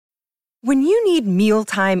When you need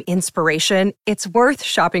mealtime inspiration, it's worth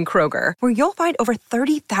shopping Kroger, where you'll find over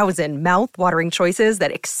 30,000 mouth-watering choices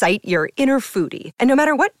that excite your inner foodie. And no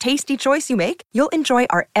matter what tasty choice you make, you'll enjoy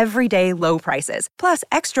our everyday low prices, plus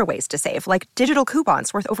extra ways to save, like digital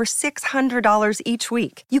coupons worth over $600 each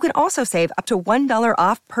week. You can also save up to $1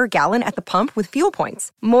 off per gallon at the pump with fuel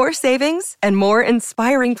points. More savings and more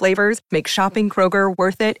inspiring flavors make shopping Kroger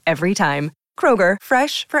worth it every time. Kroger,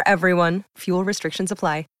 fresh for everyone. Fuel restrictions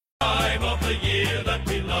apply. Time of the year that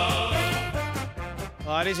we love.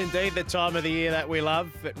 Oh, it is indeed the time of the year that we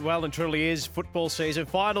love. It well and truly is football season.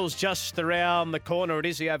 Finals just around the corner. It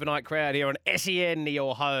is the overnight crowd here on SEN,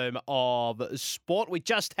 your home of sport. We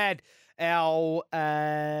just had our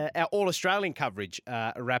All-Australian coverage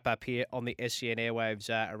wrap up here on the SEN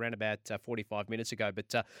airwaves around about 45 minutes ago.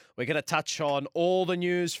 But we're going to touch on all the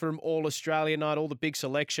news from All-Australia night, all the big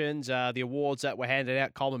selections, the awards that were handed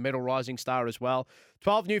out, Coleman Medal Rising Star as well.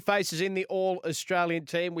 12 new faces in the All-Australian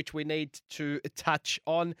team, which we need to touch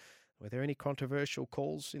on. Were there any controversial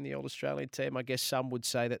calls in the All-Australian team? I guess some would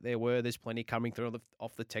say that there were. There's plenty coming through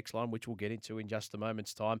off the text line, which we'll get into in just a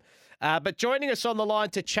moment's time. But joining us on the line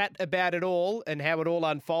to chat about it all and how it all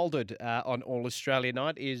unfolded on All-Australia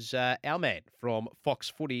night is our man from Fox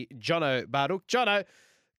Footy, Jono Baruch. Jono,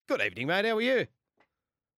 good evening, mate. How are you?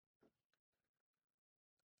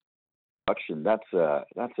 That's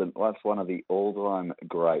one of the all-time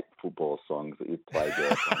great football songs that you've played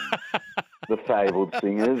there from the Fabled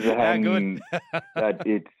Singers. How good.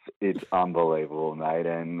 It's unbelievable, mate.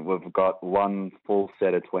 And we've got one full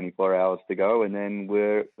set of 24 hours to go, and then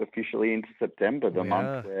we're officially into September, the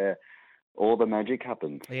month where all the magic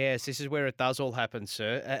happens. Yes, this is where it does all happen,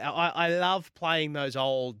 sir. I love playing those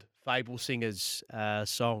old Fable Singers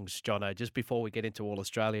songs, Jono, just before we get into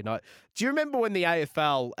All-Australia night. Do you remember when the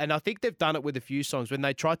AFL, and I think they've done it with a few songs, when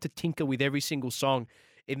they tried to tinker with every single song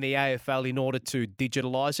in the AFL in order to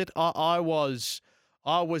digitalise it? I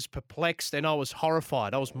was perplexed and I was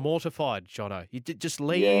horrified. I was mortified, Jono. You did just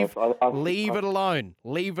leave it alone.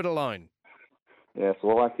 Leave it alone. Yes,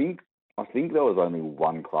 well, I think there was only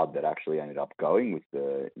one club that actually ended up going with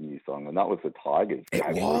the new song, and that was the Tigers.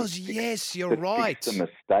 It was, yes, you're right. It's a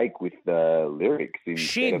mistake with the lyrics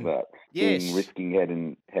instead of it being risking head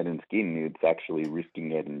and skin. It's actually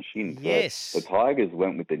risking head and shin. So yes, the Tigers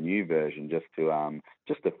went with the new version just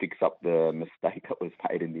to fix up the mistake that was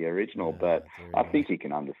made in the original. But I think you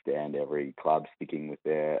can understand every club sticking with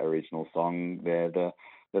their original song. They're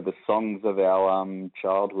the songs of our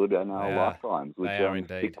childhood and our lifetimes, which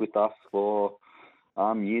stick with us for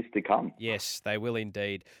years to come. Yes, they will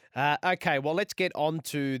indeed. Okay, well, let's get on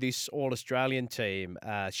to this All-Australian team,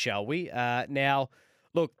 shall we? Now,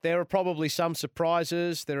 look, there are probably some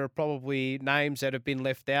surprises. There are probably names that have been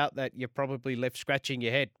left out that you're probably left scratching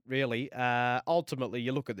your head, really. Ultimately,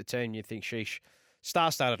 you look at the team and you think, sheesh,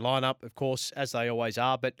 star-studded lineup, of course, as they always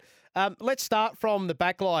are. But let's start from the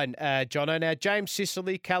back line, Jono. Now, James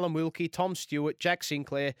Sicily, Callum Wilkie, Tom Stewart, Jack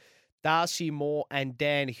Sinclair, Darcy Moore and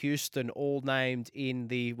Dan Houston all named in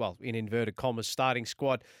the, well, in inverted commas, starting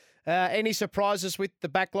squad. Any surprises with the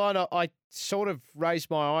back line? I sort of raised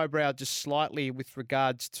my eyebrow just slightly with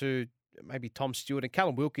regards to maybe Tom Stewart, and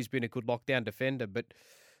Callum Wilkie's been a good lockdown defender, but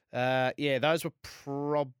those were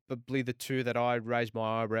probably the two that I raised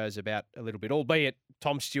my eyebrows about a little bit, albeit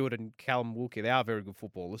Tom Stewart and Callum Wilkie, they are very good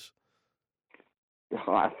footballers.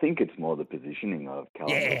 I think it's more the positioning of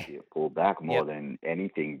Callum Wilkie at full-back more than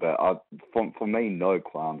anything. But for me, no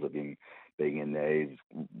qualms of him being in there. He's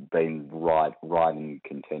been right in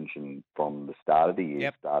contention from the start of the year.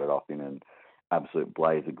 Yep. Started off in an absolute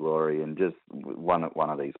blaze of glory, and just one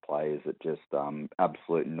of these players that just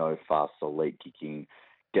absolute no-fuss, elite kicking,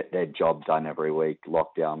 get their job done every week,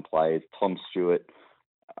 lockdown players. Tom Stewart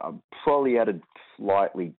probably had a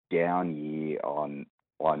slightly down year on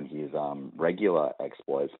his regular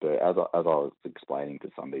exploits, but as I was explaining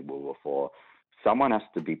to some people before, someone has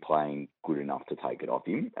to be playing good enough to take it off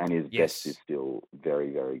him, and his best is still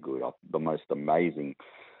very, very good. The most amazing,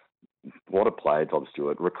 what a player, Tom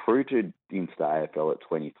Stewart, recruited into the AFL at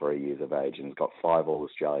 23 years of age and has got 5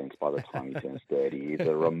 All-Australians by the time he turns 30. He's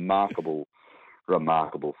a remarkable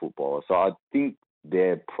footballer. So I think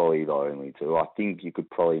they're probably the only two. I think you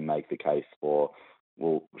could probably make the case for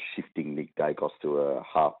shifting Nick Dacos to a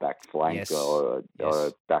half-back flank or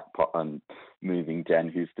a back and moving Dan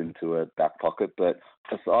Houston to a back pocket. But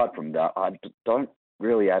aside from that, I don't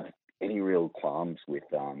really have any real qualms with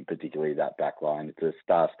particularly that back line. It's a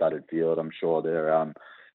star-studded field. I'm sure there are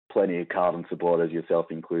plenty of Carlton supporters, yourself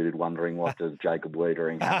included, wondering what does Jacob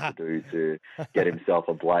Wiedering have to do to get himself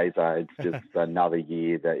a blazer. It's just another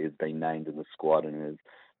year that has been named in the squad and is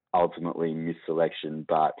ultimately missed selection.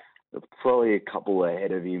 But probably a couple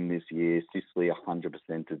ahead of him this year. Sicily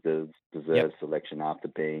 100% deserves selection after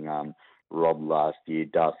being robbed last year.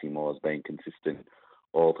 Darcy Moore's been consistent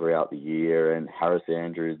all throughout the year, and Harris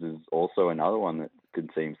Andrews is also another one that could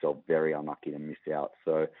see himself very unlucky to miss out.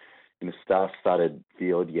 So in a star-studded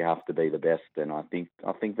field, you have to be the best, and I think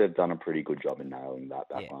they've done a pretty good job in nailing that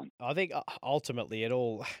backline. I think ultimately it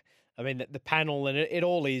all. I mean, the panel and it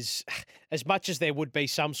all is, as much as there would be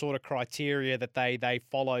some sort of criteria that they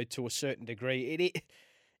follow to a certain degree,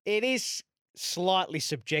 it is slightly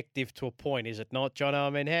subjective to a point, is it not, Jono? I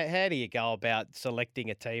mean, how do you go about selecting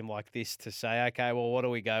a team like this to say, okay, well, what do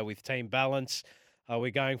we go with? Team balance? Are we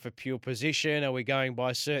going for pure position? Are we going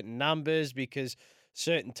by certain numbers? Because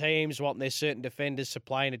certain teams want their certain defenders to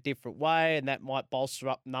play in a different way, and that might bolster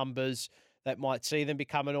up numbers that might see them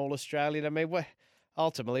become an All-Australian. I mean,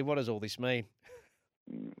 ultimately, what does all this mean?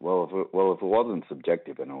 Well, if it wasn't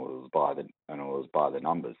subjective and it was by the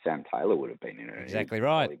numbers, Sam Taylor would have been in it. Exactly He's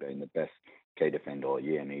right. probably been the best key defender all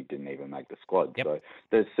year, and he didn't even make the squad. Yep. So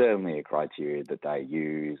there's certainly a criteria that they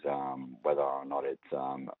use, whether or not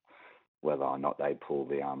they pull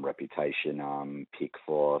the reputation pick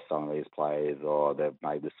for some of these players, or they've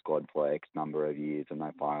made the squad for X number of years and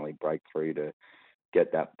they finally break through to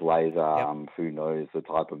get that blazer. Yep. Who knows the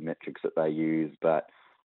type of metrics that they use, but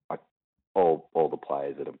all the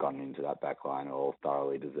players that have gone into that back line are all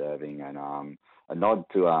thoroughly deserving. And a nod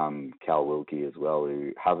to Cal Wilkie as well,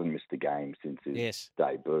 who hasn't missed a game since his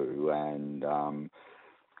debut and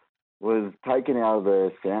was taken out of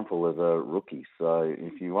the sample as a rookie. So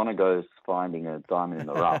if you want to go finding a diamond in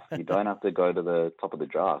the rough, you don't have to go to the top of the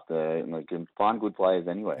draft. You can find good players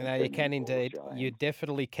anyway. No, you can indeed. You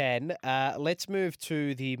definitely can. Let's move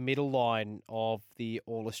to the middle line of the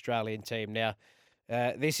All-Australian team. Now,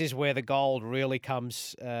 this is where the gold really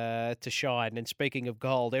comes to shine. And speaking of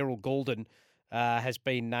gold, Errol Goulden has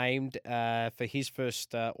been named for his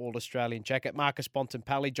first All-Australian jacket. Marcus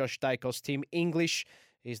Bontempelli, Josh Dacos, Tim English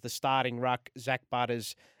is the starting ruck, Zach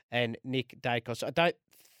Butters and Nick Dacos. I don't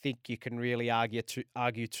think you can really argue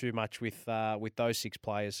too much with those six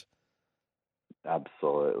players.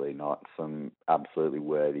 Absolutely not. Some absolutely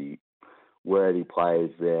worthy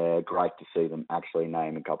players there. Great to see them actually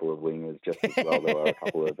name a couple of wingers just as well. There were a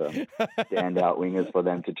couple of standout wingers for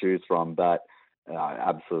them to choose from, but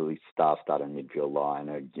absolutely star-studded midfield line.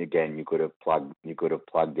 Again, you could have plugged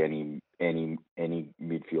any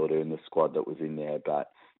midfielder in the squad that was in there,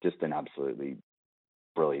 but just an absolutely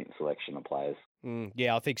brilliant selection of players.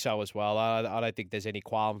 Yeah, I think so as well. I don't think there's any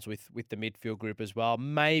qualms with the midfield group as well.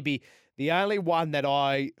 Maybe the only one that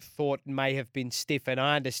I thought may have been stiff, and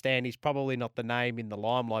I understand he's probably not the name in the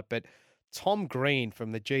limelight, but Tom Green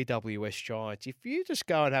from the GWS Giants. If you just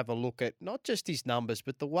go and have a look at not just his numbers,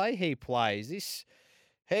 but the way he plays,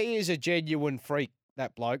 he is a genuine freak,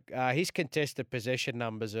 that bloke. His contested possession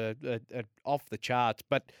numbers are off the charts,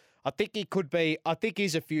 but I think he could be. I think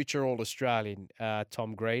he's a future All-Australian,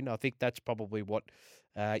 Tom Green. I think that's probably what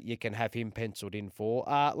you can have him penciled in for.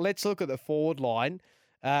 Let's look at the forward line.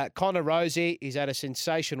 Connor Rozee, he's had a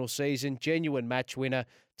sensational season, genuine match winner.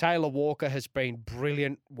 Taylor Walker has been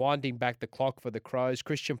brilliant, winding back the clock for the Crows.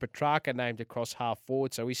 Christian Petrarca named across half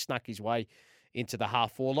forward, so he snuck his way into the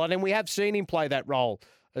half forward line. And we have seen him play that role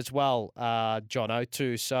as well, Jono,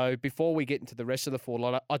 too. So before we get into the rest of the forward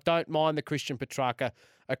line, I don't mind the Christian Petrarca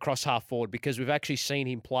across half forward because we've actually seen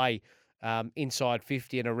him play inside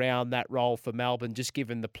 50 and around that role for Melbourne, just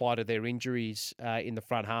given the plight of their injuries in the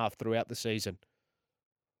front half throughout the season.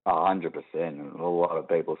 100%. A lot of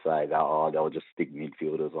people say that they'll just stick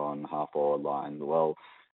midfielders on half forward line. Well,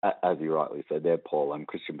 as you rightly said there, Paul,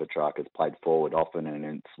 Christian Petrarca's played forward often, and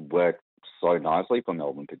it's worked so nicely for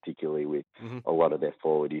Melbourne, particularly with a lot of their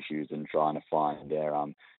forward issues and trying to find their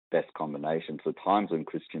best combinations. The times when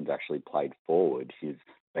Christian's actually played forward, he's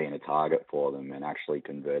been a target for them and actually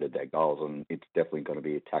converted their goals, and it's definitely going to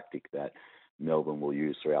be a tactic that Melbourne will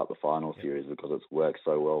use throughout the final series because it's worked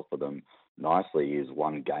so well for them nicely. He's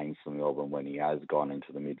won games for Melbourne when he has gone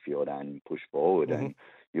into the midfield and pushed forward, and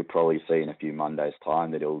you'll probably see in a few Mondays'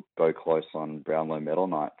 time that he'll go close on Brownlow medal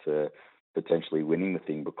night to potentially winning the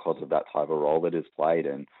thing because of that type of role that is played.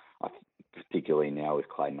 And particularly now with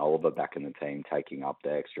Clayton Oliver back in the team, taking up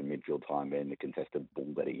the extra midfield time, being the contested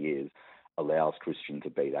bull that he is, allows Christian to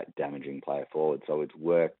be that damaging player forward. So it's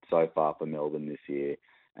worked so far for Melbourne this year,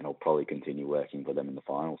 and it'll probably continue working for them in the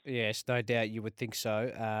finals. Yes, no doubt you would think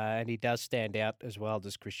so. And he does stand out as well,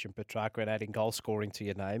 does Christian Petrarca, and adding goal scoring to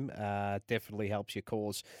your name definitely helps your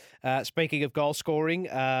cause. Speaking of goal scoring,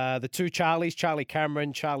 the two Charlies, Charlie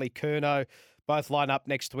Cameron, Charlie Curnow, both line up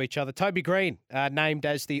next to each other. Toby Green named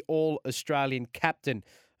as the All-Australian captain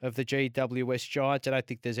of the GWS Giants. I don't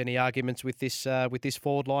think there's any arguments with this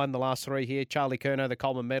forward line. The last three here, Charlie Curnow, the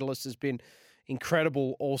Coleman medalist, has been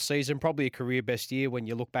incredible all season. Probably a career best year when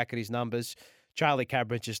you look back at his numbers. Charlie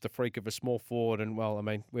Cameron's just a freak of a small forward, and well, I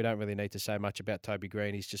mean, we don't really need to say much about Toby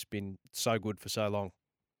Green. He's just been so good for so long.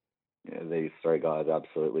 Yeah, these three guys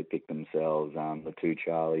absolutely picked themselves. The two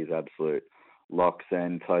Charlies, absolute locks,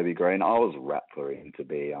 and Toby Green. I was rapt for him to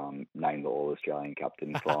be named the All-Australian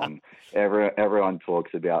captain from. Everyone talks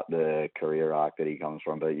about the career arc that he comes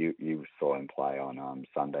from, but you saw him play on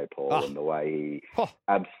Sunday, Paul, and the way he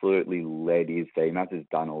absolutely led his team, as he's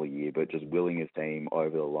done all year, but just willing his team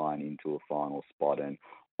over the line into a final spot and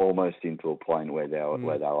almost into a point where they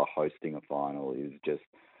were hosting a final is just.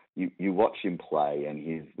 You watch him play, and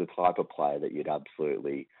he's the type of player that you'd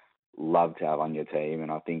absolutely love to have on your team.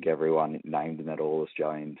 And I think everyone named in that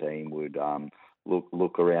All-Australian team would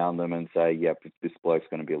look around them and say, yep, if this bloke's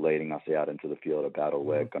going to be leading us out into the field of battle,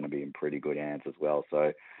 we're going to be in pretty good hands as well.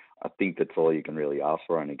 So I think that's all you can really ask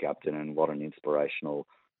for in a captain, and what an inspirational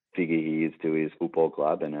figure he is to his football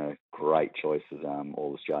club, and a great choice as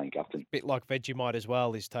All-Australian captain. Bit like Vegemite as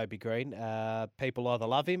well is Toby Green. People either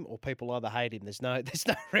love him or people either hate him. There's no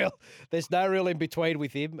real in between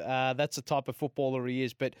with him. That's the type of footballer he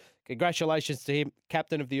is. But congratulations to him,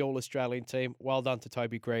 captain of the All-Australian team. Well done to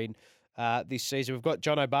Toby Green this season. We've got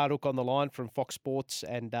Jono Baruch on the line from Fox Sports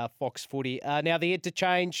and Fox Footy. Now the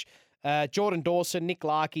interchange: Jordan Dawson, Nick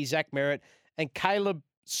Larkey, Zach Merritt, and Caleb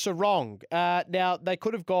Sarong. Now, they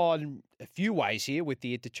could have gone a few ways here with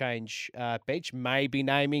the interchange bench. Maybe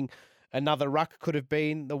naming another ruck could have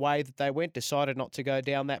been the way that they went, decided not to go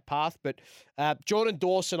down that path. But Jordan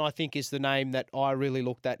Dawson, I think, is the name that I really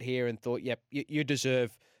looked at here and thought, yep, you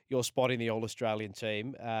deserve your spot in the All-Australian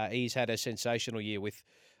team. He's had a sensational year with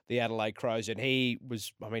the Adelaide Crows, and he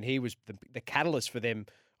was the catalyst for them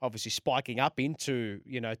obviously spiking up into,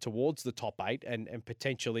 towards the top 8 and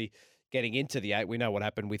potentially getting into the 8. We know what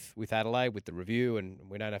happened with Adelaide, with the review, and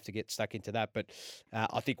we don't have to get stuck into that. But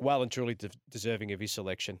I think well and truly deserving of his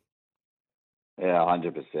selection. Yeah,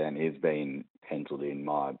 100%. He's been penciled in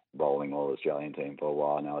my rolling All-Australian team for a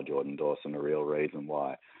while now. Jordan Dawson, a real reason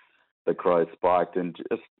why the Crows spiked. And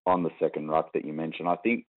just on the second ruck that you mentioned, I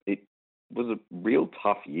think it was a real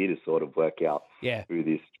tough year to sort of work out who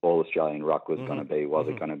this All-Australian ruck was going to be. Was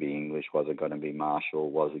it going to be English? Was it going to be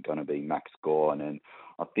Marshall? Was it going to be Max Gawn? And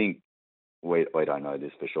I think we don't know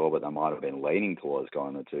this for sure, but they might have been leaning towards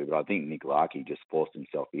going the two. But I think Nick Larkey just forced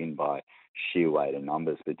himself in by sheer weight of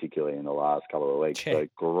numbers, particularly in the last couple of weeks. So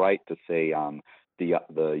great to see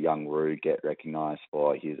the young Roo get recognised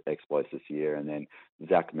for his exploits this year. And then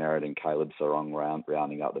Zach Merritt and Caleb Sarong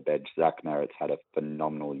rounding up the bench. Zach Merritt's had a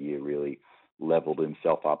phenomenal year, really levelled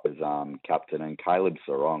himself up as captain. And Caleb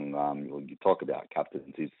Sarong, you talk about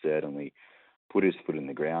captains, he's certainly put his foot in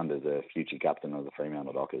the ground as a future captain of the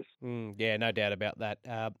Fremantle Dockers. Yeah, no doubt about that.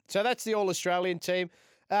 So that's the All-Australian team.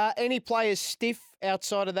 Any players stiff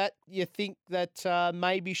outside of that you think that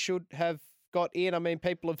maybe should have got in? I mean,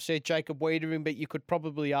 people have said Jacob Wiedering, but you could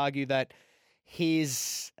probably argue that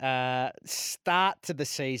his start to the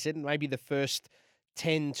season, maybe the first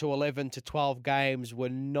 10 to 11 to 12 games were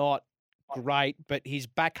not great, but his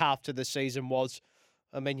back half to the season was,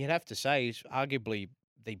 I mean, you'd have to say he's arguably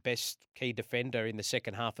the best key defender in the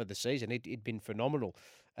second half of the season. It'd been phenomenal.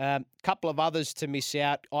 Couple of others to miss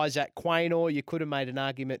out. Isaac Quaynor, you could have made an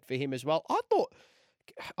argument for him as well. I thought,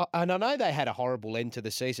 and I know they had a horrible end to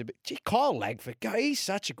the season, but gee, Kyle Langford, he's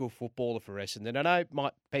such a good footballer for Essendon. I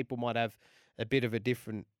know people might have a bit of a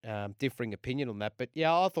differing opinion on that, but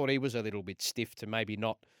yeah, I thought he was a little bit stiff to maybe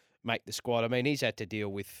not make the squad. I mean, he's had to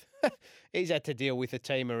deal with a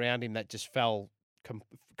team around him that just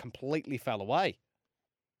completely fell away.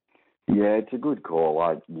 Yeah, it's a good call.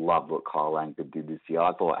 I love what Kyle Langford did this year.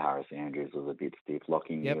 I thought Harris Andrews was a bit stiff.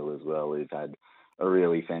 Lockie Neal as well, who's had a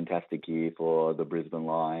really fantastic year for the Brisbane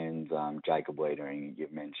Lions. Jacob Wiedering,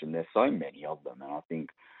 you've mentioned. There's so many of them, and I think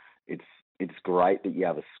it's great that you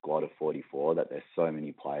have a squad of 44, that there's so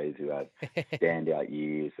many players who have standout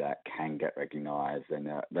years that can get recognised, and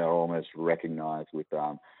they're almost recognised with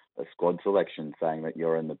a squad selection saying that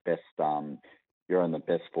you're in the best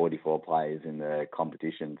 44 players in the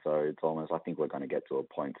competition. So it's almost, I think we're going to get to a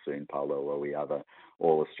point soon, Paulo, where we have an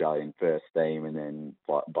All-Australian first team, and then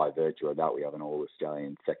by virtue of that, we have an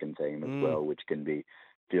All-Australian second team as well, which can be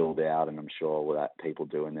filled out, and I'm sure that people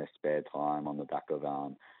do in their spare time on the back of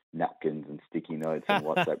napkins and sticky notes and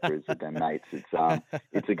WhatsApp groups with their mates.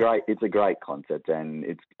 It's a great concept, and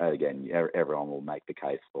it's, again, everyone will make the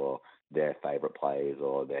case for their favourite players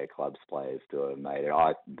or their club's players to have made it.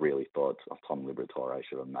 I really thought Tom Liberatore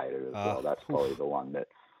should have made it as well. That's probably the one that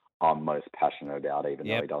I'm most passionate about, even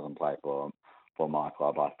though Yep. he doesn't play for my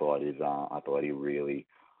club. I thought he really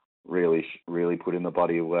put in the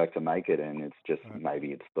body of work to make it, and it's just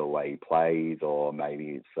maybe it's the way he plays, or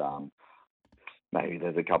maybe it's maybe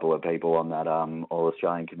there's a couple of people on that All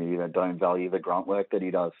Australian committee that don't value the grunt work that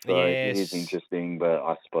he does. So it is Yes. interesting, but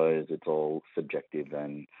I suppose it's all subjective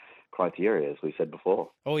and criteria, as we said before.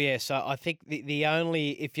 Oh, yeah. So I think the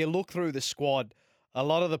only, if you look through the squad, a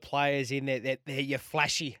lot of the players in there, they're your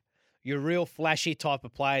flashy, your real flashy type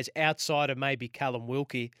of players outside of maybe Callum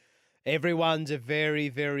Wilkie. Everyone's a very,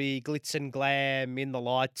 very glitz and glam in the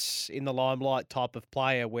lights, in the limelight type of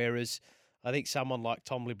player, whereas I think someone like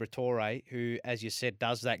Tom Liberatore, who, as you said,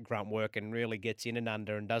 does that grunt work and really gets in and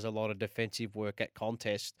under and does a lot of defensive work at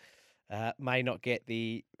contest, may not get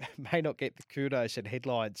the kudos and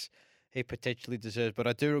headlines he potentially deserves. But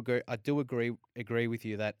I do agree with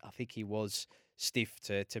you that I think he was stiff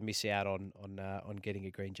to miss out on getting a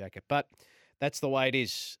green jacket. But that's the way it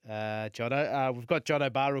is, Jono. We've got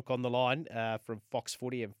Jono Baruch on the line from Fox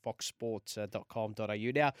Footy and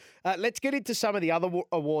foxsports.com.au. Now, let's get into some of the other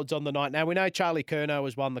awards on the night. Now, we know Charlie Curnow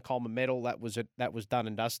has won the Coleman Medal. That was done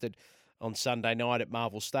and dusted on Sunday night at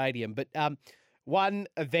Marvel Stadium. But one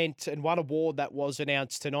event and one award that was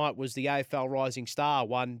announced tonight was the AFL Rising Star,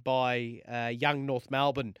 won by young North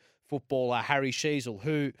Melbourne footballer Harry Sheasel,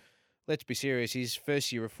 who, let's be serious, his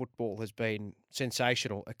first year of football has been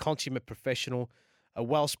sensational. A consummate professional, a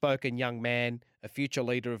well-spoken young man, a future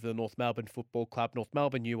leader of the North Melbourne Football Club. North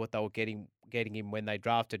Melbourne knew what they were getting him when they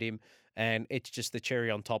drafted him, and it's just the cherry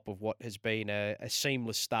on top of what has been a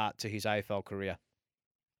seamless start to his AFL career.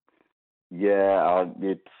 Yeah,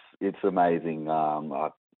 it's amazing. I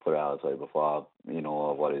put out a tweet before, in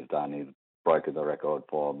all of what he's done. He's broken the record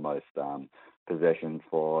for most possessions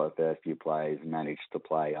for first-year players, managed to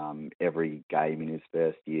play every game in his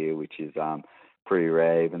first year, which is pretty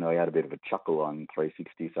rare, even though he had a bit of a chuckle on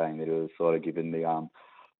 360 saying that it was sort of given the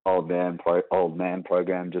old man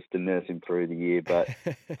program just to nurse him through the year. But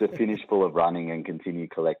to finish full of running and continue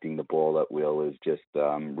collecting the ball at will is just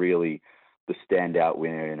really the standout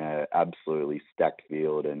winner in an absolutely stacked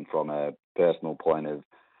field. And from a personal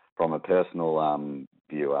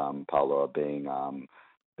view, Paolo being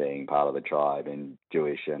part of the tribe and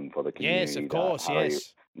Jewish, and for the community, Yes, of course,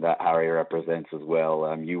 yes. That Harry represents as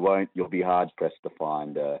well. You'll be hard pressed to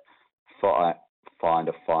find a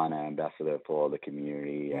finer ambassador for the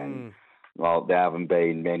community. And well, there haven't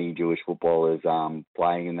been many Jewish footballers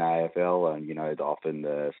playing in the AFL, and often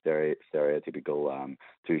the stereotypical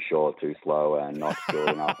too short, too slow, and not skilled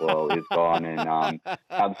enough. Well, he's gone and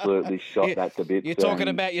absolutely shot that to bits. You're talking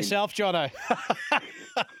about yourself, Jono.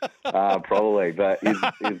 Probably, but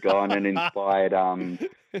he's gone and inspired.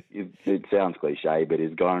 It sounds cliche, but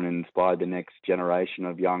he's gone and inspired the next generation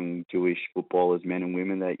of young Jewish footballers, men and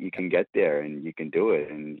women, that you can get there and you can do it,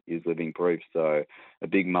 and he's living proof. So a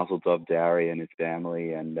big muzzle tov to Harry and his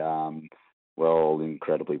family, and we're all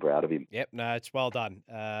incredibly proud of him. Yep, no, it's well done.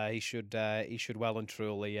 He should well and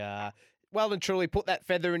truly put that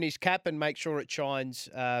feather in his cap and make sure it shines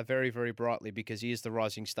very, very brightly, because he is the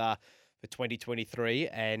rising star for 2023,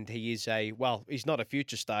 and he is he's not a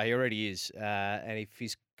future star, he already is, and if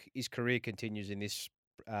his career continues in this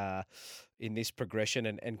progression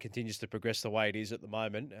and continues to progress the way it is at the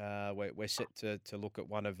moment, we're set to look at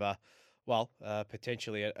one of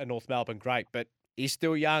potentially a North Melbourne great. But he's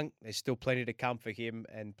still young. There's still plenty to come for him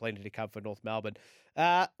and plenty to come for North Melbourne.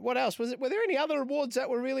 What else was it? Were there any other awards that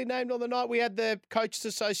were really named on the night? We had the Coaches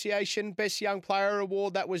Association Best Young Player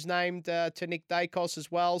Award that was named to Nick Dacos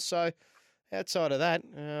as well. So outside of that,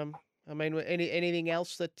 anything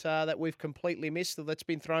else that we've completely missed or that's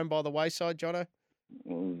been thrown by the wayside, Jono?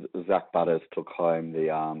 Zach Butters took home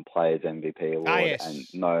the Players MVP award. Yes. And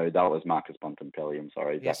no, that was Marcus Bontempelli. I'm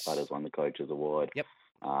sorry. Yes. Zach Butters won the Coaches Award. Yep.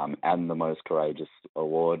 And the Most Courageous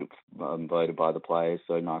Award voted by the players.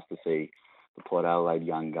 So nice to see the Port Adelaide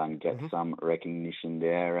young gun get some recognition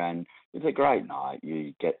there. And it's a great night.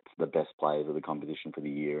 You get the best players of the competition for the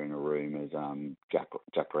year in a room, as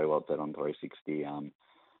Jack Rewald said on 360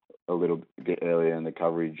 a little bit earlier in the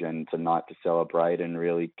coverage, and tonight to celebrate and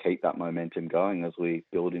really keep that momentum going as we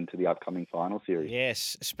build into the upcoming final series.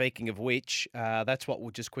 Yes, speaking of which, that's what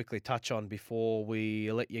we'll just quickly touch on before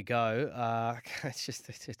we let you go.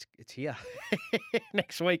 It's here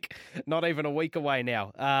next week, not even a week away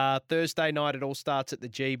now. Thursday night it all starts at the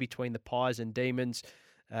G between the Pies and Demons,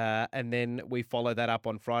 and then we follow that up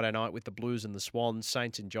on Friday night with the Blues and the Swans,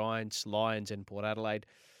 Saints and Giants, Lions and Port Adelaide.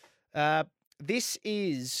 This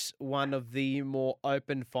is one of the more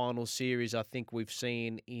open final series I think we've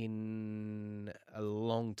seen in a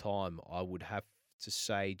long time, I would have to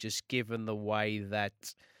say, just given the way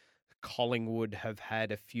that Collingwood have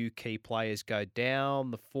had a few key players go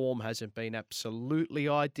down. The form hasn't been absolutely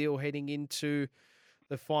ideal heading into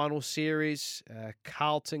the final series.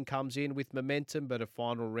 Carlton comes in with momentum, but a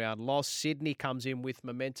final round loss. Sydney comes in with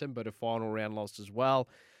momentum, but a final round loss as well.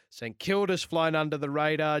 St Kilda's flown under the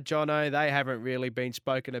radar, Jono. They haven't really been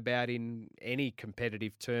spoken about in any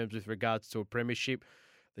competitive terms with regards to a premiership.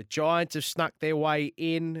 The Giants have snuck their way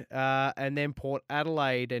in, and then Port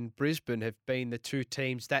Adelaide and Brisbane have been the two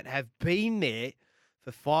teams that have been there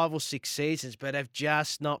for 5 or 6 seasons, but have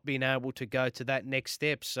just not been able to go to that next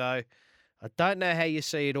step. So I don't know how you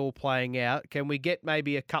see it all playing out. Can we get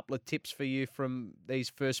maybe a couple of tips for you from these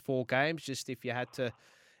first 4 games, just if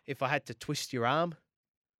I had to twist your arm?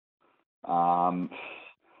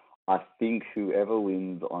 I think whoever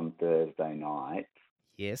wins on Thursday night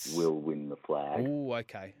Yes. will win the flag. Oh,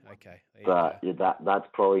 okay. There you But go. that's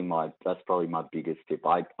probably my biggest tip.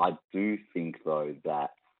 I do think though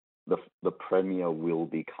that the Premier will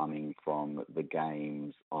be coming from the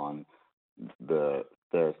games on the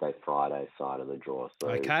Thursday Friday side of the draw. So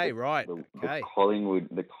Okay, right. The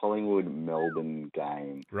Collingwood Melbourne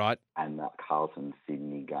game, Right. and that Carlton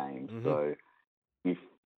Sydney game. Mhm. So if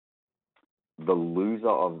the loser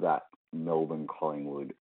of that Melbourne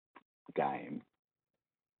Collingwood game,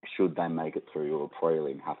 should they make it through to a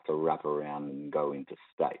prelim, have to wrap around and go into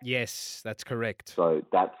state. Yes, that's correct. So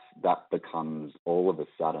that becomes, all of a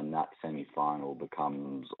sudden, that semi-final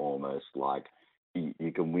becomes almost like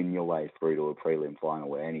you can win your way through to a prelim final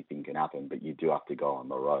where anything can happen, but you do have to go on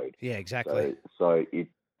the road. Yeah, exactly. So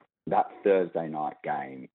that Thursday night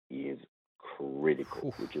game is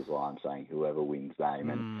critical, which is why I'm saying whoever wins that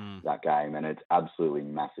game, and it's absolutely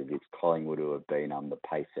massive. It's Collingwood who have been the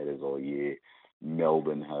pace setters all year.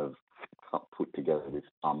 Melbourne have put together this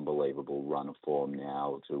unbelievable run of form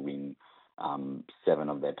now to win 7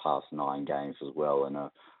 of their past 9 games as well, and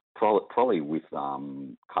probably with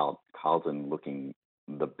Carlton looking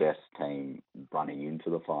the best team running into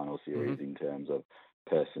the final series in terms of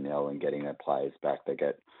personnel and getting their players back. They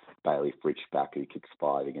get Bailey Fritsch back, who kicks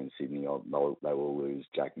 5 against Sydney. They will lose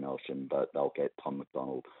Jack Melsham, but they'll get Tom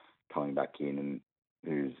McDonald coming back in, and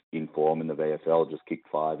who's in form in the VFL, just kicked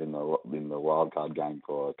 5 in the wildcard game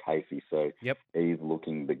for Casey. So he's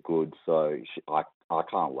looking the good. So I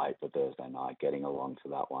can't wait for Thursday night, getting along to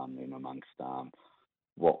that one in amongst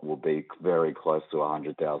what will be very close to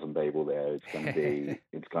 100,000 people there. It's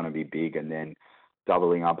going to be big, and then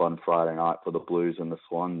doubling up on Friday night for the Blues and the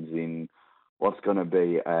Swans in what's going to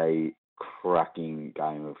be a cracking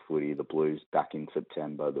game of footy. The Blues back in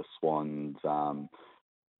September, the Swans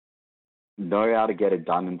know how to get it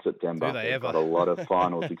done in September. They've got a lot of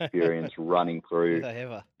finals experience running through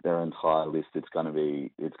their entire list. It's going to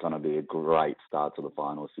be a great start to the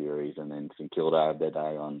final series, and then St Kilda have their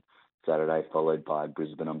day on Saturday, followed by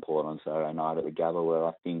Brisbane and Port on Saturday night at the Gabba, where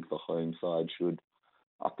I think the home side should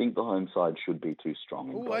be too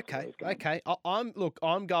strong. Oh, okay.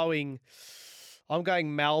 I'm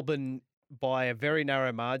going Melbourne by a very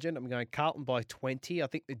narrow margin. I'm going Carlton by 20. I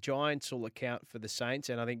think the Giants will account for the Saints,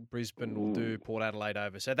 and I think Brisbane will do Port Adelaide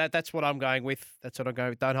over. So that's what I'm going with. That's what I'm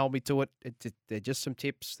going with. Don't hold me to it. They're just some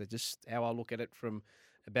tips. They're just how I look at it from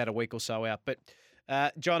about a week or so out. But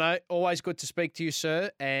Jono, always good to speak to you, sir,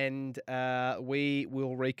 and we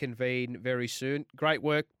will reconvene very soon. Great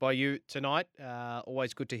work by you tonight.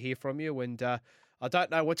 Always good to hear from you, and I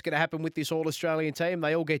don't know what's going to happen with this All-Australian team.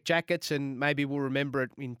 They all get jackets, and maybe we'll remember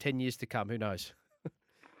it in 10 years to come. Who knows?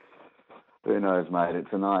 Who knows, mate? It's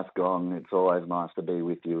a nice gong. It's always nice to be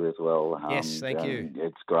with you as well. Yes, thank you.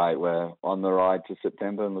 It's great. We're on the ride to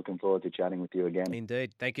September and looking forward to chatting with you again.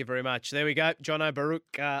 Indeed. Thank you very much. There we go. Jono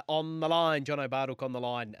Baruch on the line. Jono Baruch on the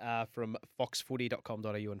line from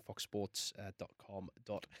foxfooty.com.au and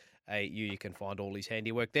foxsports.com.au. You can find all his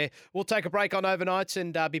handiwork there. We'll take a break on overnights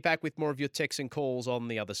and be back with more of your texts and calls on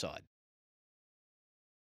the other side.